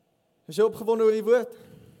Is jy opgewonde oor die woord?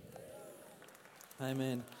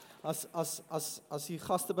 Amen. As die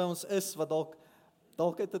gaste by ons is, wat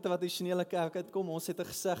dalk uit 'n tradisionele kerk uitkom, ons het 'n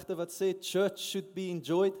gesegde wat sê, church should be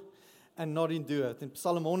enjoyed and not endured. In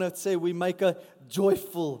Psalm 100 sê, we make a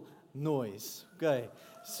joyful noise. Okay,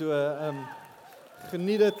 so,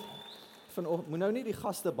 geniet dit, moet nou nie die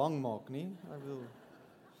gaste bang maak nie,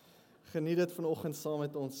 geniet dit vanoggend saam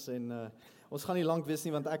met ons, en ons gaan nie lank wees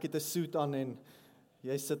nie, want ek het 'n suit aan, en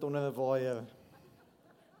jy sit onder 'n waaier,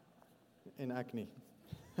 en ek nie.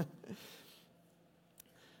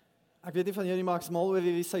 Ek weet nie van julle, maar ek is mal oor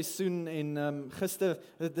hierdie seisoen, en gister,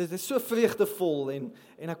 dit is so vreugdevol,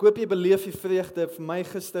 en ek hoop jy beleef die vreugde. Vir my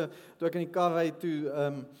gister, toe ek in die kar ry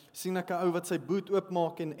toe, sien ek 'n ou wat sy boot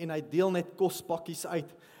oopmaak, en hy deel net kospakkies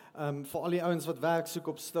uit, vir al die ouens wat werk soek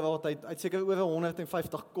op straat, hy het seker oor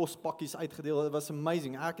 150 kospakkies uitgedeel. It was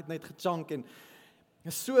amazing, ek het net gechunk, en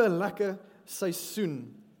is so 'n lekker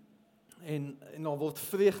seisoen, en daar word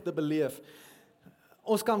vreugde beleef.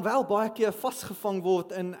 Ons kan wel baie keer vasgevang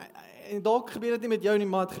word, en dalk gebeur dit nie met jou nie,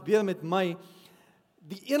 maar dit gebeur met my.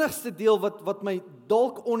 Die enigste deel wat my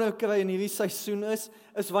dalk onderkry in hierdie seisoen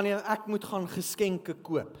is wanneer ek moet gaan geskenke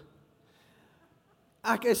koop.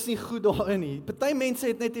 Ek is nie goed daarin nie. Party mense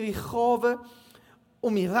het net hierdie gawe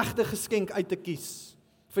om die regte geskenk uit te kies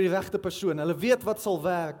vir die regte persoon. Hulle weet wat sal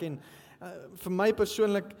werk, en vir my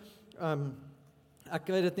persoonlik, ek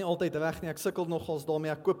kry dit nie altyd reg nie, ek sukkel nogals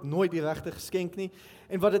daarmee, ek koop nooit die regte geskenk nie,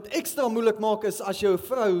 en wat dit ekstra moeilik maak is, as jou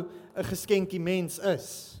vrou 'n geskenkie mens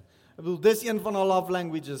is. Ek bedoel, dis een van haar love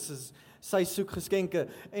languages, is, sy soek geskenke,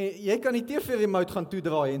 en jy kan die TV remote gaan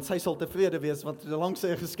toedraai, en sy sal tevrede wees, want solank sy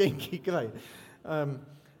 'n geskenkie kry.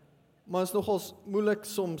 Maar is nogals moeilik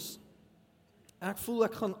soms. Ek voel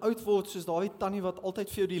ek gaan oud word, soos daardie tannie wat altyd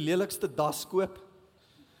vir jou die lelikste das koop,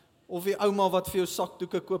 of die ouma wat vir jou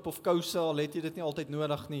sakdoeke koop, of kouse, al het jy dit nie altyd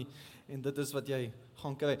nodig nie, en dit is wat jy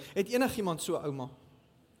gaan kry. Het enigiemand so ouma?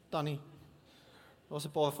 Tannie? Daar's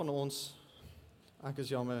 'n paar van ons, ek is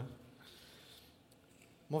jammer.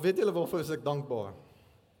 Maar weet julle waarvoor is ek dankbaar?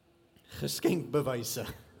 Geskenkbewyse.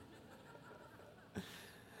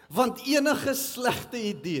 Want enige slegte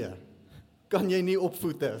idee kan jy nie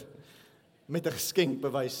opvoeder met 'n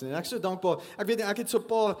geskenkbewys nie. Ek is so dankbaar. Ek weet nie, ek het so 'n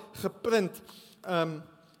paar geprint,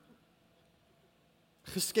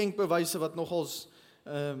 geskenkbewyse wat nogals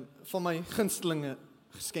van my gunstelinge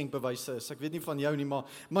geskenkbewyse is. Ek weet nie van jou nie,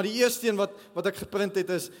 maar die eerste een wat ek geprint het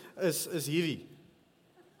is hierdie.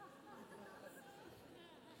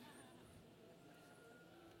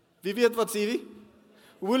 Wie weet wat's hierdie?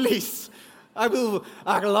 Woolies. Ek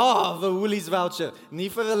love 'n Woolies voucher. Nie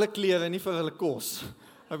vir hulle klere, nie vir hulle kos.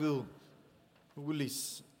 Ek bedoel,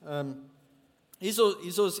 Woolies.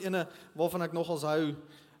 Hierso is ene waarvan ek nogals hou,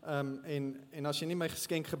 en as jy nie my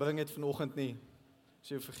geskenk gebring het vanoggend nie, is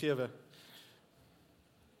jy vergewe.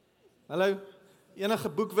 Hallo, enige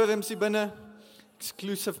boekwurms hier binne,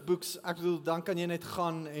 exclusive books, ek bedoel, dan kan jy net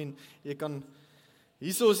gaan, en jy kan,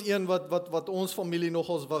 hierso is een wat ons familie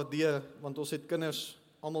nogals waardeer, want ons het kinders,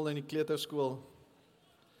 almal in die kleuterskool.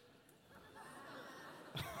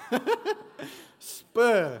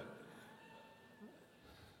 Spur.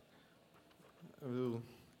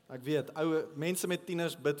 Ek weet, ou mense met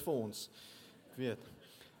tieners bid vir ons. Ek weet.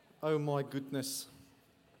 Oh my goodness.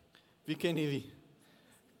 Wie ken hierdie?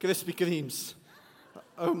 Krispy Kremes.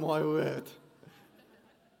 Oh my word.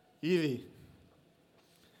 Hierdie.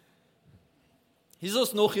 Hier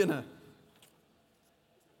is nog ene.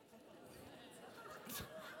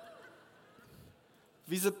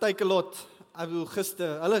 Wie se Takealot? Ek bedoel,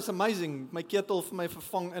 gister, hulle is amazing. My ketel vir my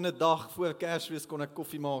vervang in 'n dag voor Kersfees kon ek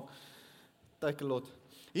koffie maak. Takealot.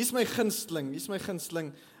 Hier is my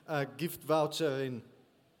gunsteling gift voucher, en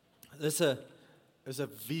dis 'n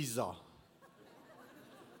Visa.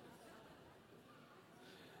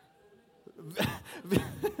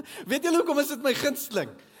 Weet julle hoekom is dit my gunsteling?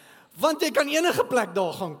 Want jy kan enige plek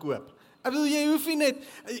daar gaan koop. Ek bedoel, jy hoef nie net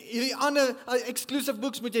hierdie ander exclusive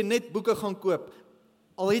books, moet jy net boeke gaan koop.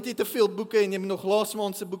 Al het jy te veel boeke, en jy moet nog laas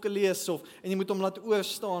maand se boeke lees, en jy moet hom laat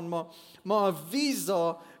oorstaan, maar 'n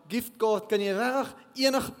Visa giftkaart kan jy reg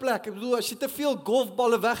enige plek. Ek bedoel, as jy te veel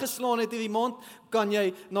golfballe weggeslaan het hierdie maand, kan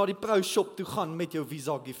jy na die Pro Shop toe gaan met jou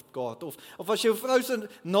Visa giftkaart. Of as jou vrou se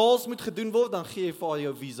naels moet gedoen word, dan gee jy vir haar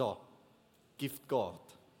jou Visa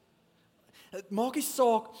giftkaart. Dit maak nie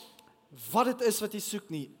saak wat dit is wat jy soek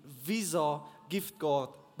nie. Visa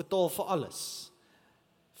giftkaart betaal vir alles.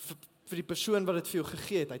 Vir die persoon wat dit vir jou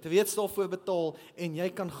gegee het. Hy het reeds daarvoor betaal, en jy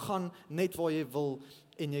kan gaan net waar jy wil,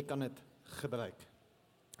 en jy kan dit gebruik.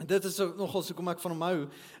 En dit is nogal so kom ek van hom hou,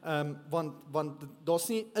 want daar's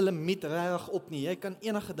nie 'n limiet reg op nie. Jy kan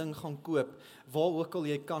enige ding gaan koop, waar ook al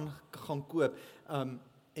jy kan gaan koop,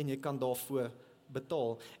 en jy kan daarvoor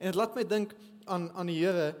betaal. En dit laat my dink aan die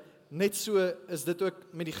Here, net so is dit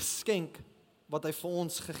ook met die geskenk wat hy vir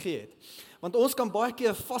ons gegee het. Want ons kan baie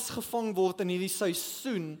keer vasgevang word in hierdie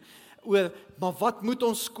seisoen, oor, maar wat moet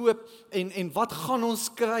ons koop, en wat gaan ons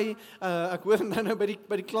kry, ek hoor nou by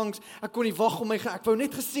die klanks, ek kon nie wag om ek wou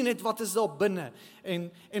net gesien het, wat is daar binne, en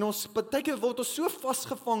ons, partykeer word ons so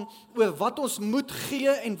vasgevang, oor wat ons moet gee,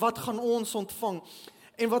 en wat gaan ons ontvang,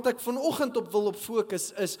 en wat ek vanoggend op wil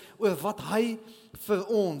fokus, is oor wat hy vir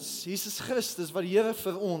ons, Jesus Christus, wat die Here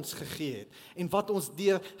vir ons gegee het, en wat ons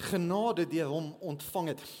deur genade deur hom ontvang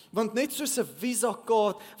het. Want net soos 'n visa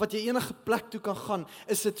kaart, wat jy enige plek toe kan gaan,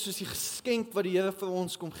 is dit soos die geskenk wat die Here vir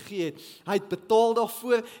ons kom gee het. Hy het betaal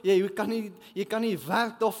daarvoor, jy kan nie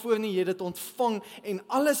werk daarvoor nie, jy het dit ontvang, en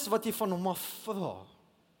alles wat jy van hom af vra,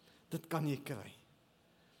 dit kan jy kry.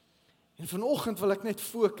 En vanoggend wil ek net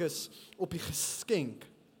fokus op die geskenk,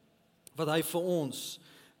 wat hy vir ons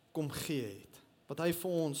kom gee het. Wat hy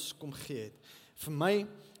vir ons kom gee het, vir my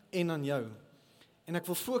en aan jou. En ek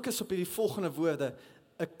wil fokus op hierdie volgende woorde,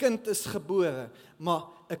 'n kind is gebore, maar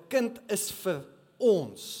 'n kind is vir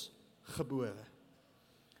ons gebore.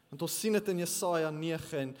 Want ons sien dit in Jesaja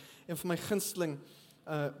 9, en vir my gunsteling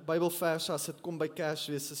Bybelvers as dit kom by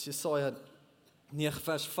Kersfees, is Jesaja 9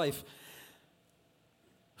 vers 5,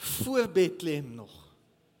 voor Bethlehem nog,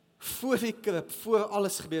 voor die krib, voor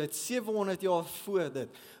alles gebeur het, 700 jaar voor dit,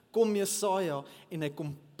 kom Jesaja en hy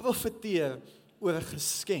kom profeteer oor 'n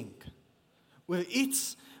geskenk, oor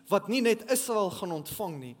iets wat nie net Israel gaan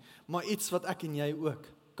ontvang nie, maar iets wat ek en jy ook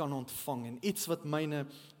kan ontvang, en iets wat myne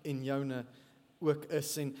en joune ook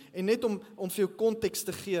is, en net om vir jou konteks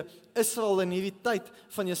te gee, Israel in hierdie tyd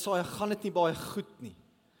van Jesaja gaan dit nie baie goed nie,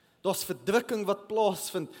 daar's verdrukking wat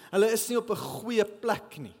plaasvind, hulle is nie op 'n goeie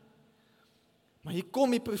plek nie. Maar hier kom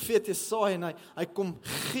die profeet Jesaja en hy kom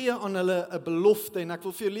gee aan hulle 'n belofte, en ek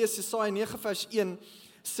wil vir jou lees Jesaja 9 vers 1,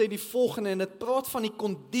 sê die volgende, en dit praat van die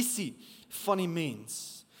kondisie van die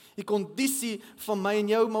mens. Die kondisie van my en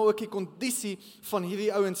jou, maar ook die kondisie van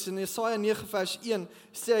hierdie ouens. In Jesaja 9 vers 1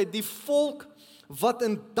 sê hy, die volk wat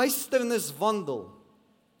in duisternis wandel,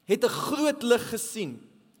 het 'n groot lig gesien.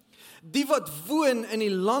 Die wat woon in die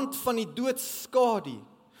land van die doodskadu,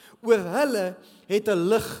 oor hulle het 'n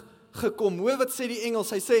lig gekom. Hoor wat sê die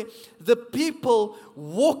Engels, hy sê, the people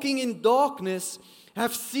walking in darkness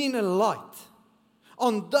have seen a light.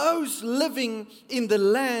 On those living in the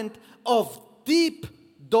land of deep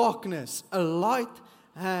darkness, a light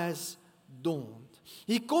has dawned.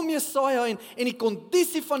 Hier kom Jesaja en die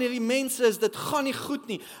kondisie van hierdie mense is, dit gaan nie goed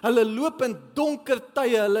nie. Hulle loop in donker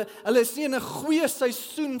tye, hulle is nie in 'n goeie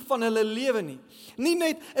seisoen van hulle lewe nie. Nie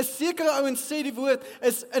net 'n sekere ouens sê die woord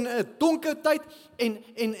is in 'n donker tyd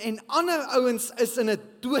en ander ouens is in 'n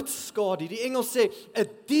doodskadu. Die Engels sê a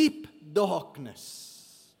deep darkness.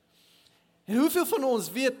 En hoeveel van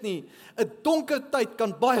ons weet nie, 'n donker tyd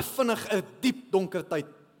kan baie vinnig 'n diep donker tyd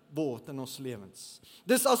word in ons lewens.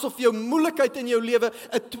 Dis asof jou moeilikheid in jou lewe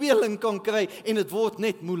 'n tweeling kan kry en dit word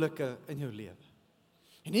net moeiliker in jou lewe.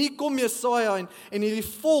 En hier kom Jesaja en hierdie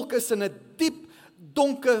volk is in 'n diep,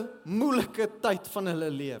 donker, moeilike tyd van hulle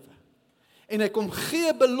lewe. En hy kom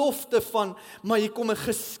gee belofte van, maar hier kom 'n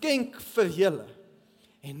geskenk vir julle.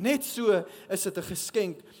 En net so is dit 'n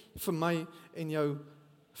geskenk vir my en jou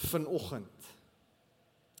vanoggend.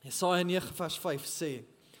 Jesaja 9 vers 5 sê,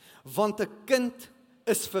 want 'n kind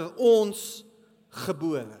is vir ons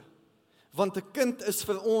gebore. Want 'n kind is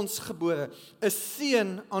vir ons gebore, 'n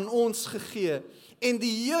seun aan ons gegee, en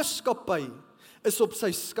die heerskappy is op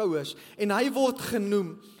sy skouers, en hy word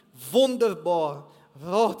genoem wonderbaar,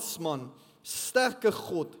 raadsman, sterke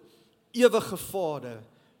God, ewige Vader,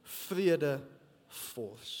 vredevors.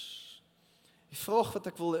 Die vraag wat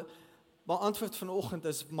ek wil beantwoord vanoggend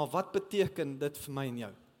is, maar wat beteken dit vir my en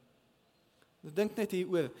jou? Ek dink net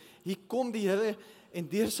hieroor, hier kom die Here en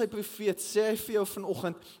deur sy profeet sê hy vir jou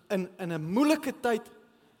vanoggend, in 'n moeilike tyd,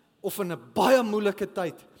 of in 'n baie moeilike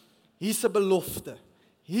tyd, hier's 'n belofte,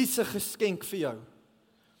 hier's 'n geskenk vir jou.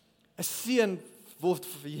 'n Seun word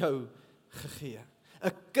vir jou gegee.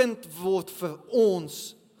 'n Kind word vir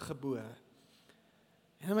ons gebore.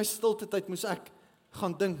 En in my stilte tyd moes ek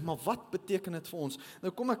gaan dink, maar wat beteken dit vir ons?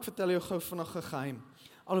 Nou kom ek vertel jou gou vanaand 'n geheim.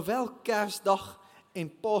 Alhoewel Kersdag en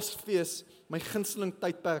Paasfees my gunsteling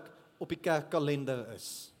tydperk op die kerkkalender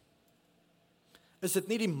is dit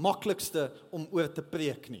nie die maklikste om oor te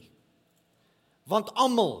preek nie. Want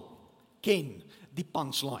almal ken die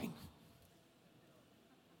punchline.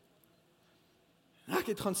 Ek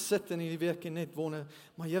het gaan sit in hierdie week en net wonder,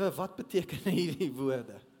 maar Here, wat beteken hierdie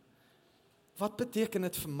woorde? Wat beteken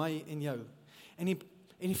dit vir my en jou? En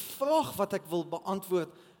die vraag wat ek wil beantwoord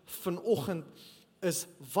vanoggend is,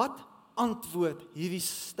 wat antwoord hierdie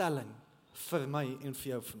stelling vir my en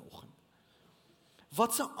vir jou vanoggend?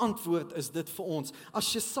 Wat se antwoord is dit vir ons?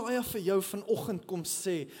 As Jesaja vir jou vanoggend kom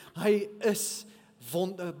sê, hy is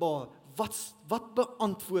wonderbaar, wat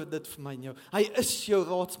beantwoord dit vir my en jou? Hy is jou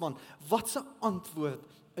raadsman. Wat se antwoord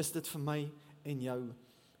is dit vir my en jou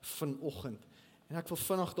vanoggend? En ek wil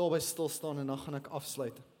vinnig daarby stil staan en dan gaan ek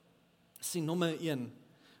afsluit. Sien, nommer 1,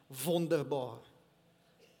 wonderbaar.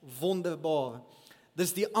 Wonderbaar.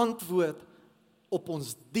 Dis die antwoord op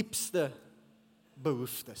ons diepste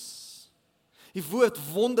behoeftes. Die woord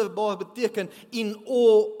wonderbaar beteken in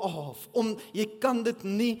awe of, jy kan dit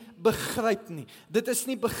nie begryp nie. Dit is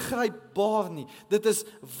nie begrypbaar nie. Dit is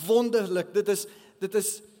wonderlik, dit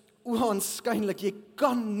is oaanskynlik. Jy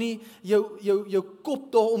kan nie jou kop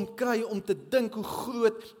daarom kry om te dink hoe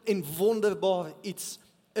groot en wonderbaar iets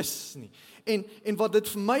is nie. En wat dit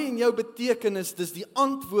vir my en jou beteken is, dis die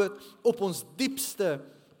antwoord op ons diepste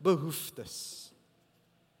behoeftes.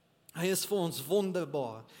 Hy is vir ons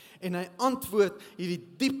wonderbaar. En hy antwoord hierdie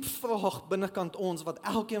diep vraag binnekant ons, wat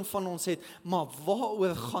elkeen van ons het, maar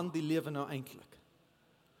waaroor gaan die lewe nou eintlik?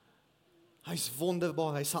 Hy's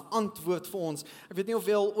wonderbaar, hy's 'n antwoord vir ons. Ek weet nie of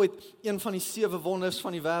jy al ooit een van die 7 wonders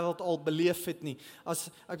van die wêreld al beleef het nie.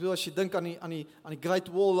 As jy dink aan die Great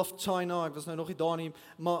Wall of China, ek was nou nog nie daar nie,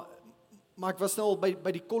 maar ek was nou al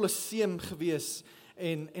by die Colosseum gewees,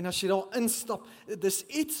 en as jy daar instap, dis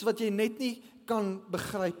iets wat jy net nie kan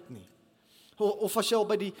begryp nie. Of as jy al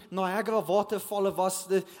by die Niagara watervalle was,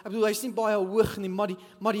 hy's nie baie hoog nie, maar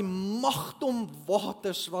die magdom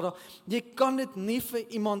waters wat daar, jy kan dit nie vir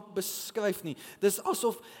iemand beskryf nie. Dis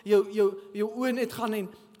asof jou oë net gaan en,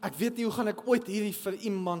 ek weet nie hoe gaan ek ooit hierdie vir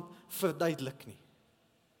iemand verduidelik nie.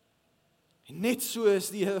 En net so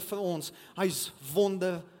is die Here vir ons, hy's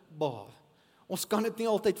wonderbaar. Ons kan dit nie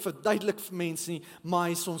altyd verduidelik vir mense nie, maar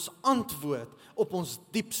hy is ons antwoord op ons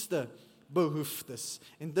diepste behoeftes.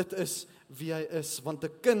 En dit is wie hy is, want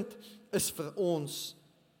 'n kind is vir ons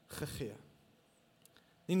gegee.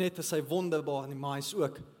 Nie net is hy wonderbaar nie, maar hy is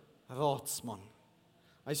ook raadsman.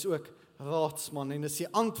 Hy is ook raadsman en is die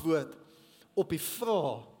antwoord op die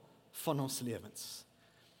vrae van ons lewens.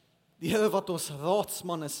 Die Here wat ons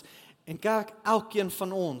raadsman is, en kerk, elkeen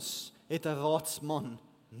van ons het 'n raadsman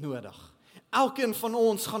nodig. Elkeen van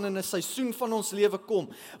ons gaan in 'n seisoen van ons lewe kom,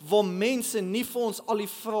 waar mense nie vir ons al die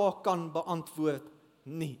vrae kan beantwoord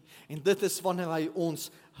nie. En dit is wanneer hy ons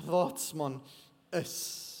raadsman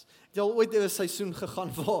is. Het jy al ooit deur 'n seisoen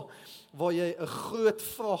gegaan waar jy 'n groot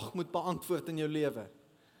vraag moet beantwoord in jou lewe?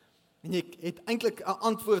 En jy het eintlik 'n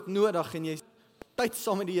antwoord nodig en jy tyd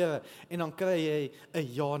saam met die Here en dan kry jy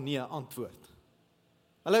 'n ja-nee antwoord.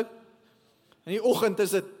 Hallo? In die oggend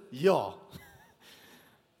is dit ja.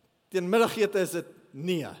 Teen middagete is dit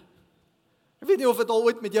nee. Ek weet nie of dit al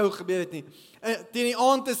ooit met jou gebeur het nie. Teen die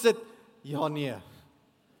aand is dit ja, nee.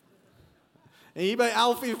 En hier by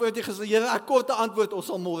 11:00 word jy gesê, Here, ek korte antwoord, ons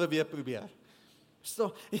sal môre weer probeer.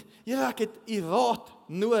 So, Here, ek het u raad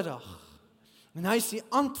nodig. En hy is die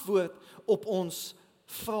antwoord op ons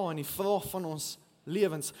vrae en die vraag van ons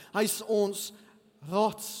lewens. Hy is ons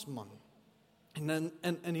raadsman. En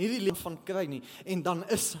in hierdie lewe van kry nie, en dan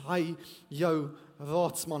is hy jou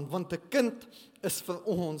raadsman, want 'n kind is vir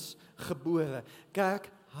ons gebore. Kerk,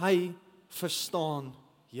 hy verstaan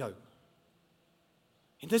jou.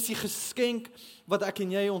 En dis die geskenk wat ek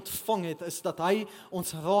en jy ontvang het, is dat hy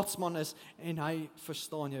ons raadsman is en hy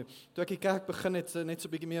verstaan jou. Toe ek die kerk begin het, net so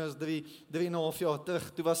bietjie meer as 3,5 jaar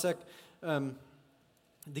terug, toe was ek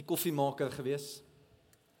die koffiemaker gewees,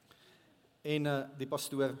 en die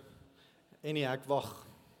pastoor, en die hekwag.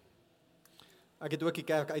 Ek het ook die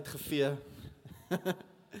kerk uitgevee,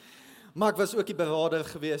 maar ek was ook die beraader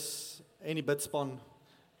gewees, en die bidspan,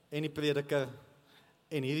 en die prediker,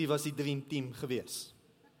 en hierdie was die dream team gewees.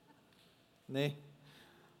 Nee,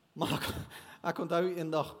 maar ek onthou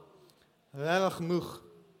eendag, regtig moeg,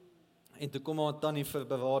 en toe kom maar tannie vir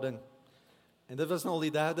berading, en dit was nou al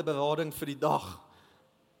die 3de berading vir die dag,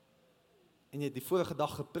 en jy het die vorige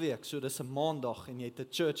dag gepreek, so dis 'n maandag, en jy het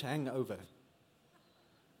 'n church hangover,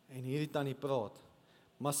 en hierdie tannie praat,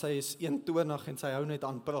 maar sy is 21 en sy hou net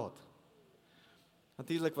aan praat.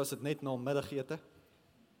 Natuurlik was dit net na middagete,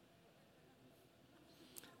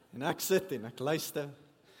 en ek sit en ek luister,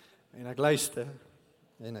 en ek luister,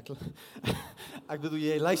 en ek bedoel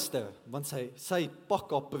jy luister, want sy pak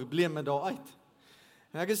haar probleme daar uit.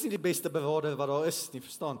 En ek is nie die beste beraader wat daar is nie,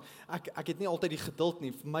 verstaan? Ek het nie altyd die geduld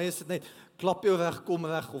nie, vir my is dit net, klap jou reg, kom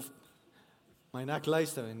reg, of, maar en ek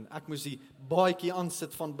luister, en ek moes die baadjie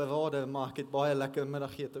aansit van beraader, maar ek het baie lekker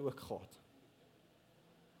middagete ook gehad.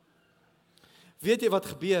 Weet jy wat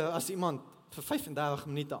gebeur as iemand vir 35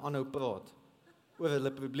 minute aanhou praat oor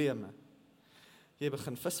hulle probleme. Jy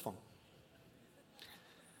begin visvang.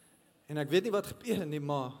 En ek weet nie wat gebeur nie,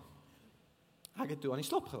 maar ek het toe aan die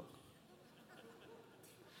slaap geraak.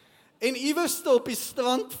 En iewers op die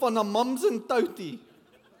strand van Namams en Touty,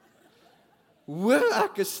 hoor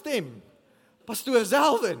ek 'n stem, Pastoor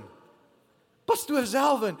Selwyn,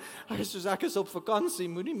 ek is soos ek is op vakansie,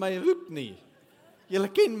 moenie my roep nie, julle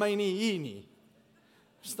ken my nie hier nie,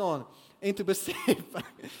 verstaan, en toe besef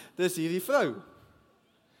ek, dis hierdie vrou,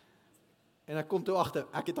 en ek kom toe agter,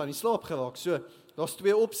 ek het aan die slaap geraak, so, daar's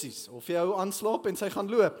 2 opsies, of jy hou aanslaap en sy gaan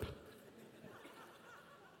loop,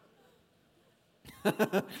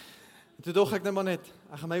 toe dog ek nou maar net,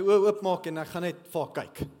 ek gaan my oë oopmaak en ek gaan net vir haar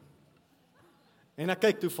kyk. En ek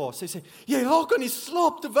kyk toe vir haar, sy sê, jy raak aan die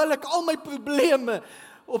slaap terwyl ek al my probleme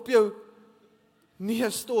op jou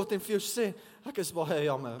neerstort en vir jou sê, ek is baie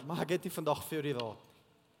jammer, maar ek het nie vandag vir jou die raad.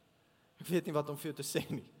 Ek weet nie wat om vir jou te sê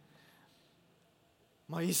nie.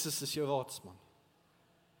 Maar Jesus is jou raadsman.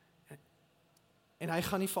 En hy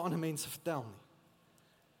gaan nie vir ander mense vertel nie.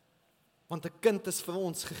 Want 'n kind is vir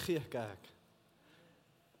ons gegee, kerk.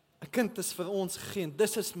 'n kind is vir ons gegee, en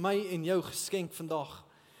dis is my en jou geskenk vandag,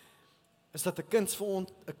 is dat 'n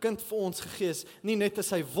kind vir ons gegee is, nie net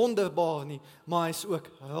is hy wonderbaar nie, maar hy is ook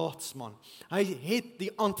raadsman. Hy het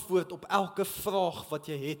die antwoord op elke vraag wat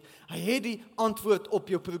jy het. Hy het die antwoord op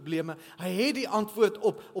jou probleme. Hy het die antwoord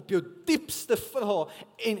op jou diepste vrae.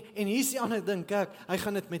 En hier is die ander ding, kyk, hy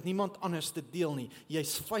gaan dit met niemand anders te deel nie.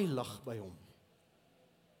 Jy's veilig by hom.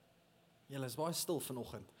 Julle is baie stil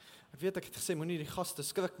vanoggend. Ek weet ek het gesê, moenie die gaste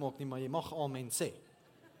skrik maak nie, maar jy mag amen sê.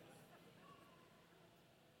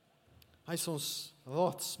 Hy is ons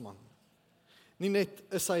raadsman. Nie net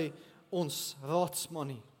is hy ons raadsman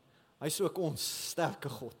nie, hy is ook ons sterke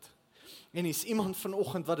God. En is iemand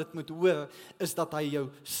vanoggend wat dit moet hoor, is dat hy jou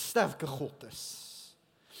sterke God is.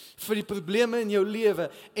 Vir die probleme in jou lewe,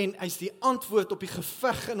 en hy is die antwoord op die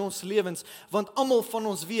geveg in ons lewens, want almal van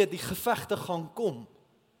ons weet, die gevegte gaan kom.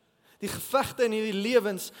 Die gevegte in hierdie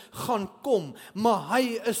lewens gaan kom, maar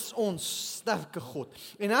hy is ons sterke God.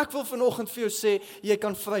 En ek wil vanoggend vir jou sê, jy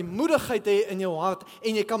kan vrymoedigheid hê in jou hart,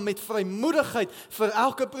 en jy kan met vrymoedigheid vir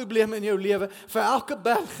elke probleem in jou lewe, vir elke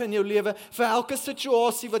berg in jou lewe, vir elke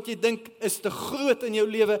situasie wat jy dink is te groot in jou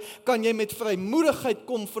lewe, kan jy met vrymoedigheid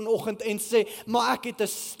kom vanoggend en sê, maar ek het 'n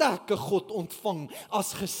sterke God ontvang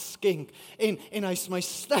as geskenk, en hy is my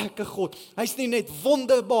sterke God. Hy's nie net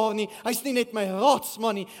wonderbaar nie, hy's nie net my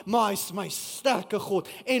raadsman nie, maar hy is my sterke God.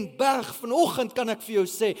 En berg, vanoggend kan ek vir jou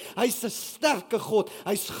sê, hy is 'n sterke God,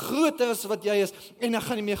 hy is groter as wat jy is, en ek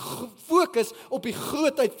gaan nie meer fokus op die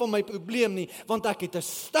grootheid van my probleem nie, want ek het 'n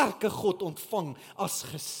sterke God ontvang as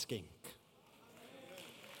geskenk.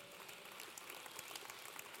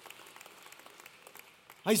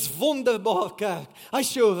 Hy's wonderbaar, kerk.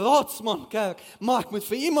 Hy's jou raadsman, kerk. Maar ek moet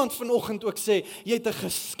vir iemand vanoggend ook sê, jy het 'n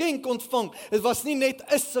geskenk ontvang. Dit was nie net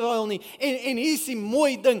Israel nie. En hier is die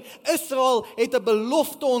mooi ding. Israel het 'n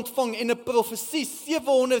belofte ontvang en 'n profesie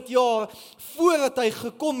 700 jaar voordat hy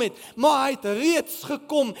gekom het. Maar hy het reeds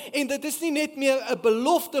gekom, en dit is nie net meer 'n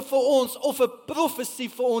belofte vir ons of 'n profesie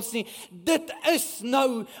vir ons nie. Dit is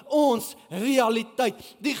nou ons realiteit.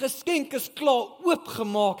 Die geskenk is klaar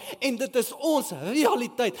oopgemaak, en dit is ons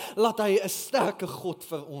realiteit, laat hy 'n sterke God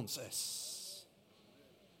vir ons is.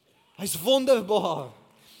 Hy's wonderbaar,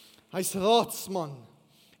 hy's raadsman,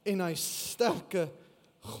 en hy's sterke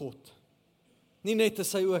God. Nie net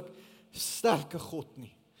is hy ook sterke God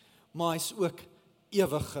nie, maar hy's ook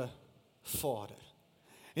ewige Vader.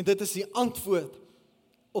 En dit is die antwoord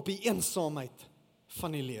op die eensaamheid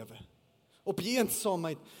van die lewe. Op die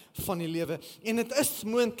eensaamheid van die lewe. En dit is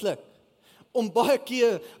moontlik om baie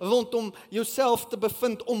keer rondom jouself te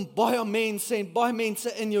bevind, om baie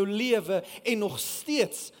mense in jou lewe, en nog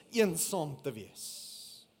steeds eensaam te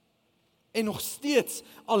wees. En nog steeds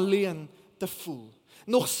alleen te voel.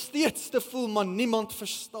 Nog steeds te voel, maar niemand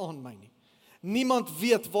verstaan my nie. Niemand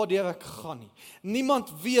weet waardeur ek gaan nie.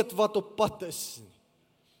 Niemand weet wat op pad is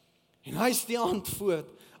nie. En hy is die antwoord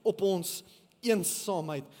op ons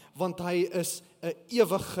eensaamheid, want hy is 'n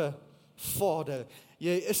ewige Vader.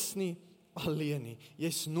 Jy is nie alleen nie.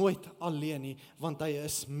 Jy's nooit alleen nie, want hy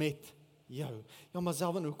is met jou. Ja, maar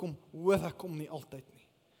Selwyn, hoekom hoor ek hom nie altyd nie?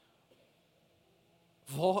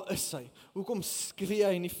 Waar is hy? Hoekom skree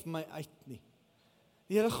hy nie vir my uit nie?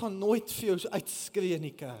 Die Here gaan nooit vir jou uitskree in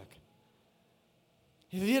die kerk.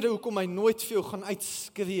 Die rede hoekom hy nooit vir jou gaan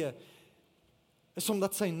uitskree, is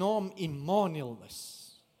omdat sy naam Immanuel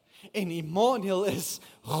is. En Immanuel is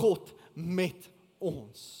God met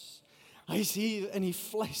ons. Hy is hier in die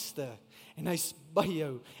vleister, en hy's by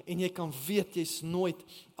jou, en jy kan weet jy's nooit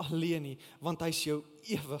alleen nie, want hy's jou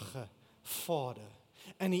ewige Vader.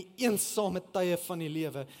 In die eensame tye van die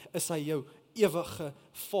lewe, is hy jou ewige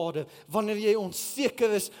Vader. Wanneer jy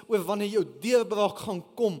onseker is oor wanneer jou deurbraak gaan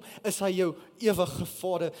kom, is hy jou ewige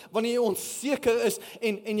Vader. Wanneer jy onseker is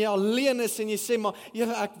en jy alleen is en jy sê, maar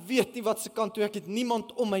Here, ek weet nie wat se kant toe, ek het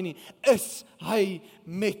niemand om my nie, is hy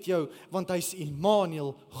met jou, want hy's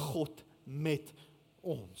Immanuel, God met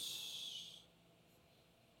ons.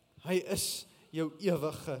 Hy is jou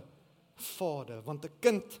ewige Vader, want 'n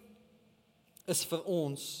kind is vir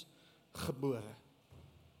ons gebore.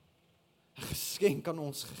 'n Geskenk aan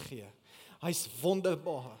ons gegee. Hy's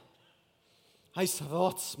wonderbaar. Hy's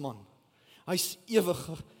raadsman. Hy's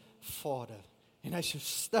ewige Vader. En hy's jou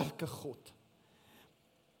sterke God.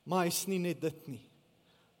 Maar hy's nie net dit nie.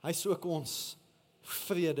 Hy's ook ons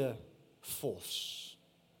vredevors.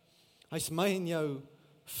 Hy's my en jou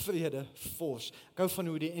vredevors. Ek hou van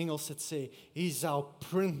hoe die Engels dit sê. He's our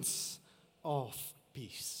Prince of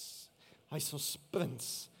Peace. Hy's ons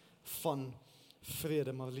prins van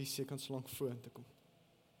vrede, maar Alicia kan so lank vorentoe kom.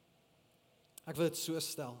 Ek wil dit so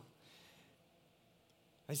stel.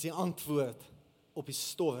 Hy is die antwoord op die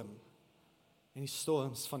storm en die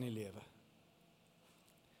storms van die lewe.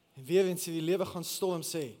 En weer eens die lewe gaan storm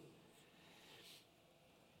sê,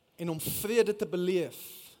 en om vrede te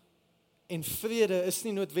beleef, en vrede is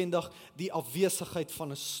nie noodwendig die afwesigheid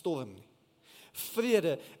van 'n storm nie.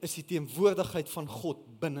 Vrede is die teenwoordigheid van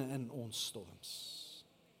God binne in ons storms.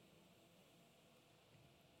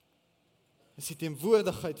 Is die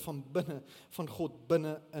teenwoordigheid van God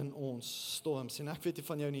binne in ons storms. En ek weet nie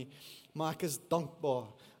van jou nie, maar ek is dankbaar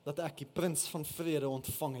dat ek die prins van vrede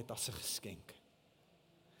ontvang het as 'n geskenk.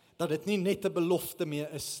 Dat dit nie net 'n belofte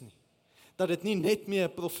meer is nie. Dat dit nie net meer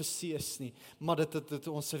 'n profesie is nie, maar dat dit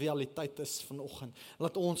ons realiteit is vanoggend.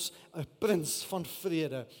 Dat ons 'n prins van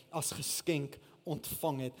vrede as geskenk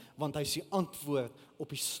ontvang het, want hy is die antwoord op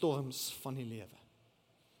die storms van die lewe.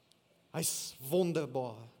 Hy's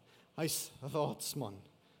wonderbaar. Hy's raadsman,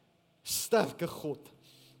 sterke God,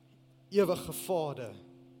 ewige Vader,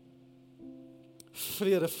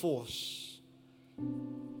 vredevors.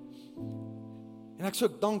 En ek is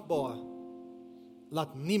ook dankbaar,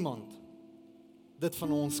 laat niemand dit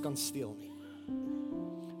van ons kan steel nie.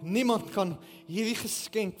 Niemand kan hierdie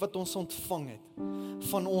geskenk wat ons ontvang het,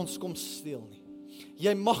 van ons kom steel nie.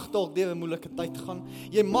 Jy mag dalk deur 'n moeilike tyd gaan,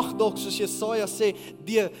 jy mag dalk soos Jesaja sê,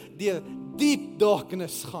 deur diep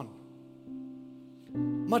darkness gaan.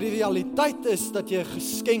 Maar die realiteit is dat jy 'n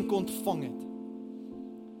geskenk ontvang het.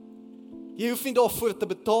 Jy hoef nie daarvoor te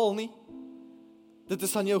betaal nie. Dit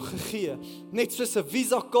is aan jou gegee. Net soos 'n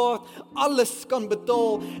Visa-kaart, alles kan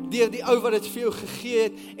betaal deur die ou wat dit vir jou gegee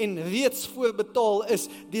het en reeds voorbetaal is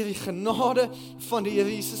deur die genade van die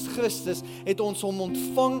Here Jesus Christus het ons hom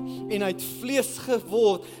ontvang en hy het vlees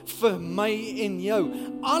geword vir my en jou.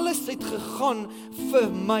 Alles het gegaan vir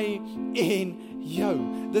my en jou.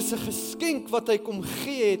 Dis 'n geskenk wat hy kom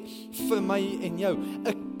gee het vir my en jou.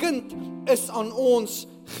 'n Kind is aan ons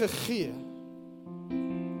gegee.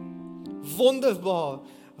 Wonderbaar,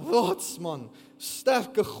 raadsman,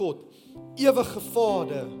 sterke God, ewige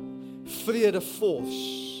Vader,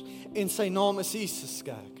 vredevors, en sy naam is Jesus,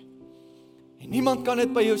 kerk. En niemand kan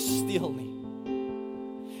dit by jou steel nie.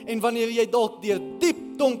 En wanneer jy dalk deur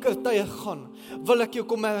diep donker tye gaan, wil ek jou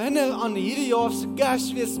kom herinner aan hierdie jaar se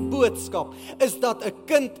Kersfees boodskap, is dat 'n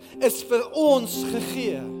kind is vir ons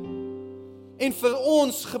gegee, en vir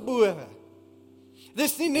ons gebore.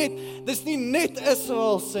 Dis nie net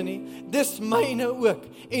Israel se nie, dis myne ook,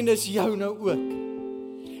 en dis joune ook.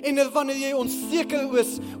 En wanneer jy onseker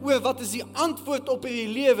is oor wat is die antwoord op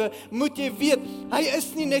hierdie lewe, moet jy weet, hy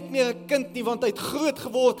is nie net meer 'n kind nie, want hy het groot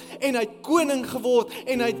geword, en hy het koning geword,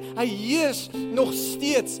 en hy heers nog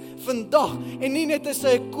steeds vandag, en nie net is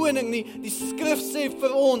hy 'n koning nie, die skrif sê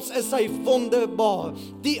vir ons, is hy wonderbaar,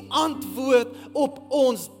 die antwoord op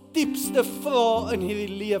ons diepste vrae in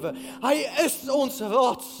hierdie lewe. Hy is ons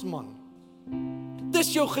raadsman.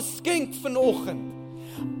 Dis jou geskenk vanoggend.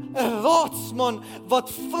 'n Raadsman wat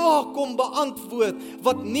vrae kom beantwoord,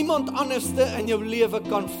 wat niemand anderste in jou lewe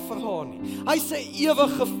kan vra nie. Hy's 'n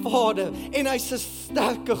ewige Vader, en hy's 'n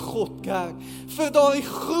sterke God, kerk. Vir daardie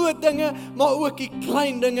groot dinge, maar ook die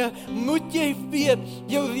klein dinge, moet jy weet,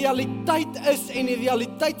 jou realiteit is, en die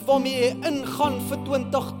realiteit waarmee jy ingaan vir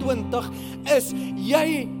 2020, is,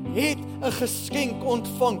 jy het 'n geskenk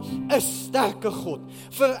ontvang, 'n sterke God.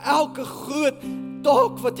 Vir elke groot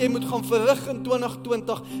taak wat jy moet gaan verrig in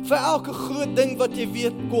 2020, vir elke groot ding wat jy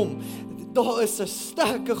weet kom, daar is 'n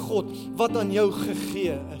sterke God wat aan jou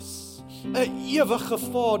gegee is. 'n ewige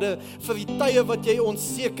Vader vir die tye wat jy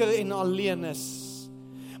onseker en alleen is.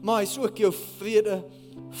 maar hy is ook jou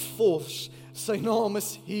vredevors. Sy naam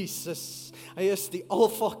is Jesus. Hy is die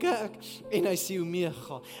Alfa Kerk en hy is die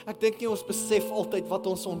Omega. Ek dink nie ons besef altyd wat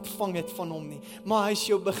ons ontvang het van hom nie, maar hy is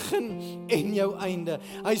jou begin en jou einde.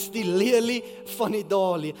 Hy is die lelie van die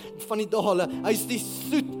dale. Hy is die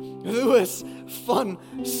soetroos van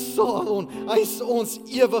Saron. Hy is ons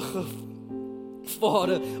ewige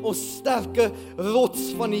Vader, ons sterke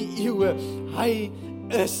rots van die eeue. Hy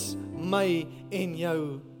is my en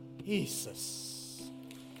jou Jesus.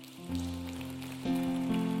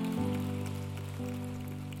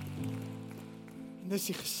 En dis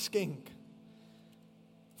die geskenk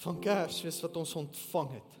van Kersfees wat ons ontvang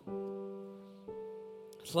het.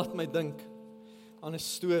 Dit laat my dink aan 'n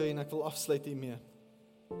storie en ek wil afsluit hiermee.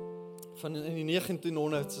 Van in die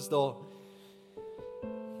 1900s is daar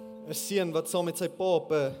 'n seun wat saam met sy pa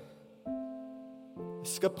op 'n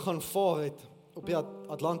skip gaan vaar het op die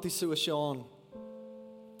Atlantiese Oseaan.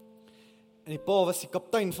 En die pa was die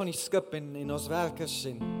kaptein van die skip en ons werkers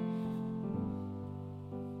en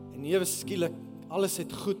ewe skielik alles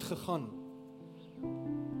het goed gegaan.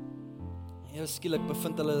 Ewe skielik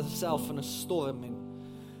bevind hulle self in 'n storm en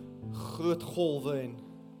groot golwe en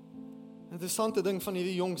 'n interessante ding van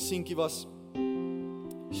hierdie jong seentjie was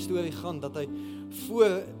die storie gaan dat hy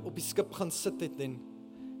voor op die skip gaan sit het en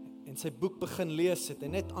sy boek begin lees het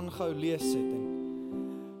en net aangehou lees het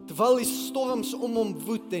en terwyl die storms om hom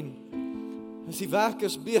woed en is die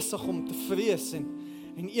werkers besig om te vrees en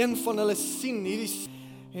een van hulle sien hierdie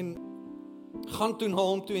en gaan toe na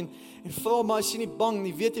hom toe en vra maar as jy nie bang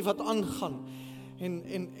nie, weet jy wat aangaan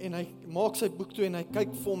en hy maak sy boek toe en hy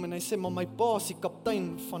kyk vir hom en hy sê maar my pa is die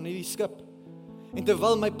kaptein van hierdie skip. En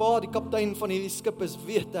terwyl my pa die kaptein van hierdie skip is,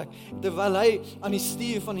 weet ek, terwyl hy aan die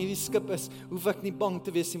stuur van hierdie skip is, hoef ek nie bang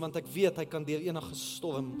te wees nie, want ek weet hy kan deur enige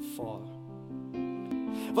storm vaar.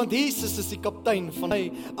 Want Jesus is die kaptein van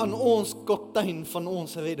hy aan ons kaptein van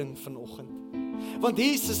ons redding vanoggend. Want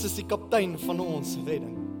Jesus is die kaptein van ons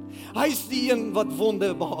redding. Hy is die een wat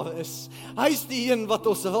wonderbaar is. Hy is die een wat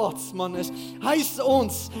ons raadsman is. Hy is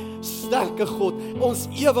ons sterke God, ons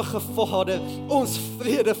ewige Vader, ons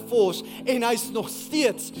vredevors en hy is nog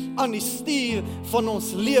steeds aan die stuur van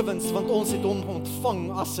ons lewens, want ons het hom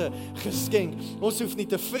ontvang as 'n geskenk. Ons hoef nie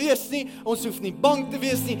te vrees nie, ons hoef nie bang te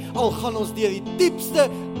wees nie, al gaan ons deur die diepste,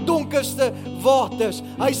 donkerste waters.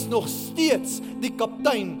 Hy is nog steeds die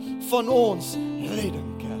kaptein van ons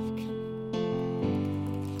redding.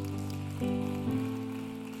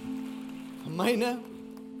 Myne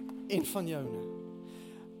en van joune.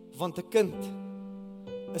 Want 'n kind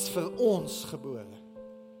is vir ons gebore.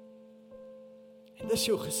 En dis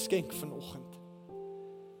jou geskenk vanoggend.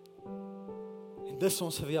 En dis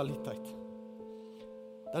ons realiteit.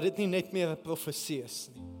 Dat dit nie net meer 'n profesie is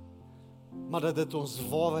nie, maar dat dit ons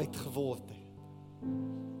waarheid geword het.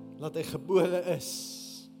 Dat hy gebore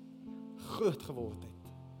is, groot geword het.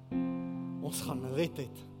 Ons gaan red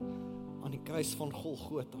het aan die kruis van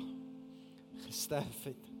Golgotha. Gesterf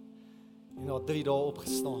het en na 3 dae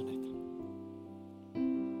opgestaan het.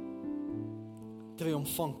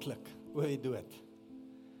 Triomfantlik oor die dood.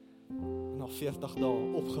 En na 40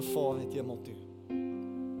 dae opgevaar het hemel toe.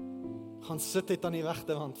 Gaan sit het aan die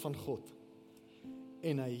regterhand van God.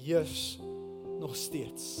 En hy heers nog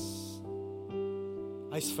steeds.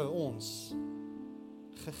 Hy is vir ons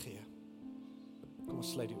gegee. Kom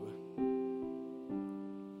ons sluit die oë.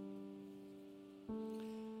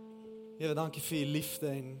 Here, dankie vir u liefde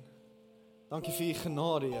en dankie vir u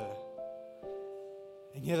genade, Here.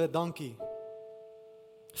 En Here, dankie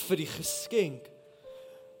vir die geskenk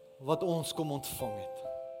wat ons kom ontvang het.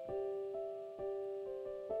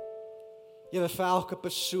 Here, vir elke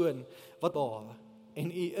persoon wat daar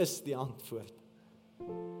en u is die antwoord.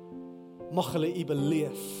 Mag hulle u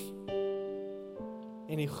beleef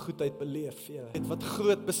en die goedheid beleef, Here. Wat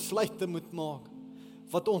groot besluite moet maak,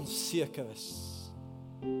 wat onseker is.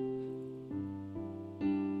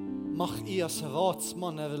 Mag u as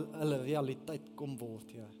raadsman hulle realiteit kom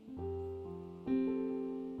word, Here.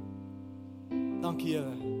 Dankie,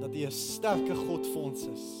 Here, dat u 'n sterke God vir ons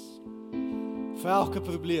is. Vir elke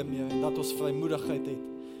probleem, Here, en dat ons vrymoedigheid het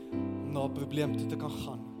om na 'n probleem toe te kan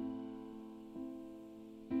gaan.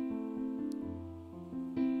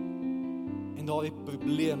 En daardie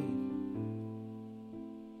probleem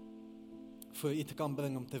vir u te kan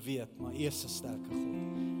bring om te weet, maar u is 'n sterke God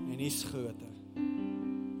en u is groter.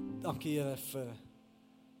 Dankie, Here, vir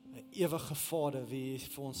 'n ewige Vader wie u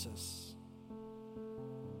vir ons is.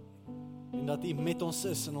 En dat u met ons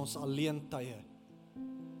is in ons alleen tye.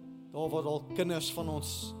 Daar waar al kinders van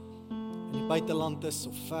ons in die buiteland is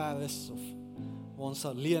of ver is of waar ons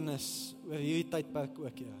alleen is oor hierdie tydperk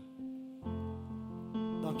ook, Here.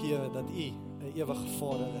 Dankie Here dat U 'n ewige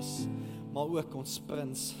Vader is, maar ook ons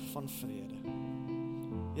prins van vrede.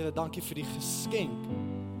 Here, dankie vir die geskenk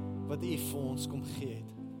wat U vir ons kom gee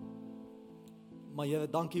het. Maar Here,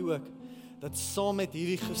 dankie ook dat saam met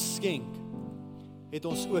hierdie geskenk het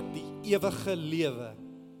ons ook die ewige lewe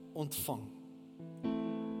ontvang.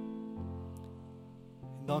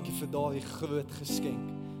 En dankie vir daardie groot geskenk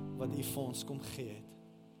wat U vir ons kom gee het.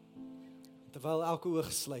 Terwyl elke oog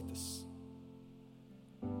gesluit is.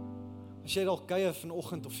 As jy dalk kuier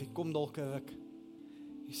vanoggend of jy kom dalk 'n ruk,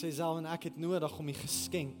 jy sê self en ek het nodig om die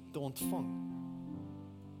geskenk te ontvang.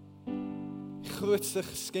 Die grootste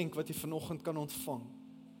geskenk wat jy vanoggend kan ontvang,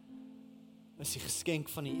 is die geskenk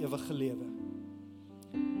van die ewige lewe.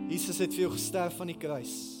 Jesus het vir jou gesterf aan die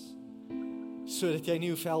kruis, sodat jy nie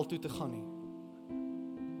hoef hel toe te gaan nie.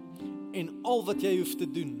 En al wat jy hoef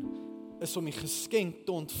te doen, is om die geskenk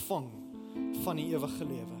te ontvang van die ewige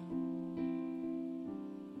lewe.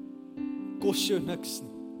 Kos jou niks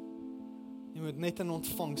nie. Jy moet net in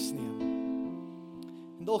ontvangs neem.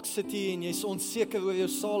 En dalk sit jy en jy is onseker oor jou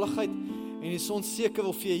saligheid, en jy is onseker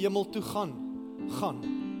of jy hemel toe gaan.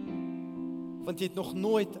 Want jy het nog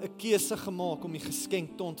nooit 'n keuse gemaak om die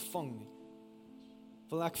geskenk te ontvang nie.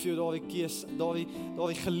 Wil ek vir jou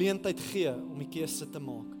daardie geleentheid gee om die keuse te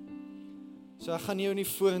maak. So ek gaan jou nie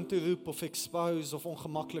vorentoe roep of expose of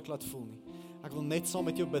ongemaklik laat voel nie. Ek wil net saam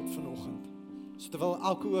met jou bid vanoggend. So terwyl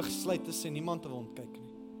elke oog gesluit is en niemand rondkyk nie.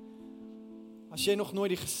 As jy nog nooit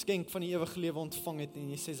die geskenk van die ewige lewe ontvang het en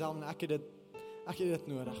jy sê self, ek het dit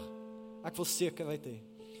nodig. Ek wil sekerheid hê.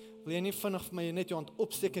 Wil jy nie vinnig vir my net jou hand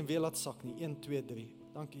opsteek en weer laat sak nie? 1, 2, 3.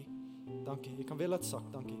 Dankie. Dankie. Jy kan weer laat sak.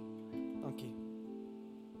 Dankie. Dankie.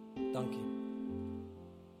 Dankie.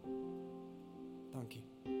 Dankie.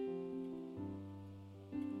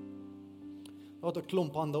 Laat 'n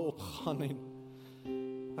klomp hande opgaan en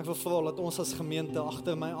ek wil vra dat ons as gemeente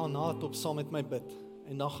agter my aan hardop saam met my bid.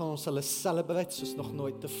 En dan gaan ons hulle celebrate soos nog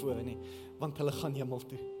nooit tevore nie, want hulle gaan hemel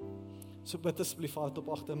toe. So bid asseblief hardop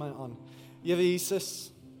agter my aan. Here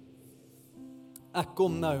Jesus, ek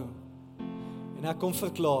kom nou en ek kom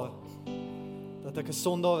verklaar dat ek 'n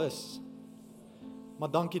sondaar is. Maar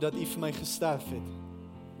dankie dat U vir my gesterf het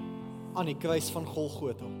aan die kruis van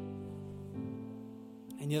Golgotha.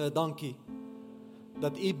 En Here, dankie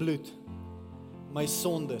dat U bloed my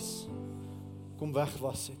sondes kom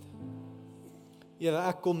wegwas het. Here,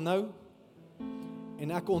 ek kom nou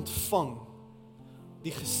en ek ontvang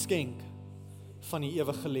die geskenk van die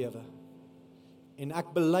ewige lewe. En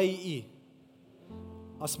ek bely U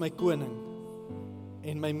as my koning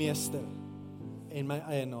en my meester en my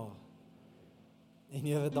eienaar. En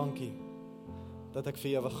Here, dankie dat ek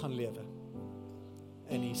vir ewig gaan lewe.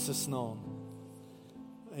 In Jesus naam.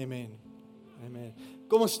 Amen. Amen.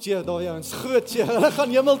 Kom ons cheer daar ouens, groot cheer. Hulle gaan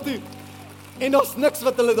hemel toe. En daar's niks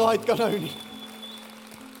wat hulle daaruit kan hou nie.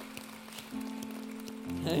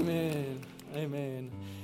 Amen. Amen.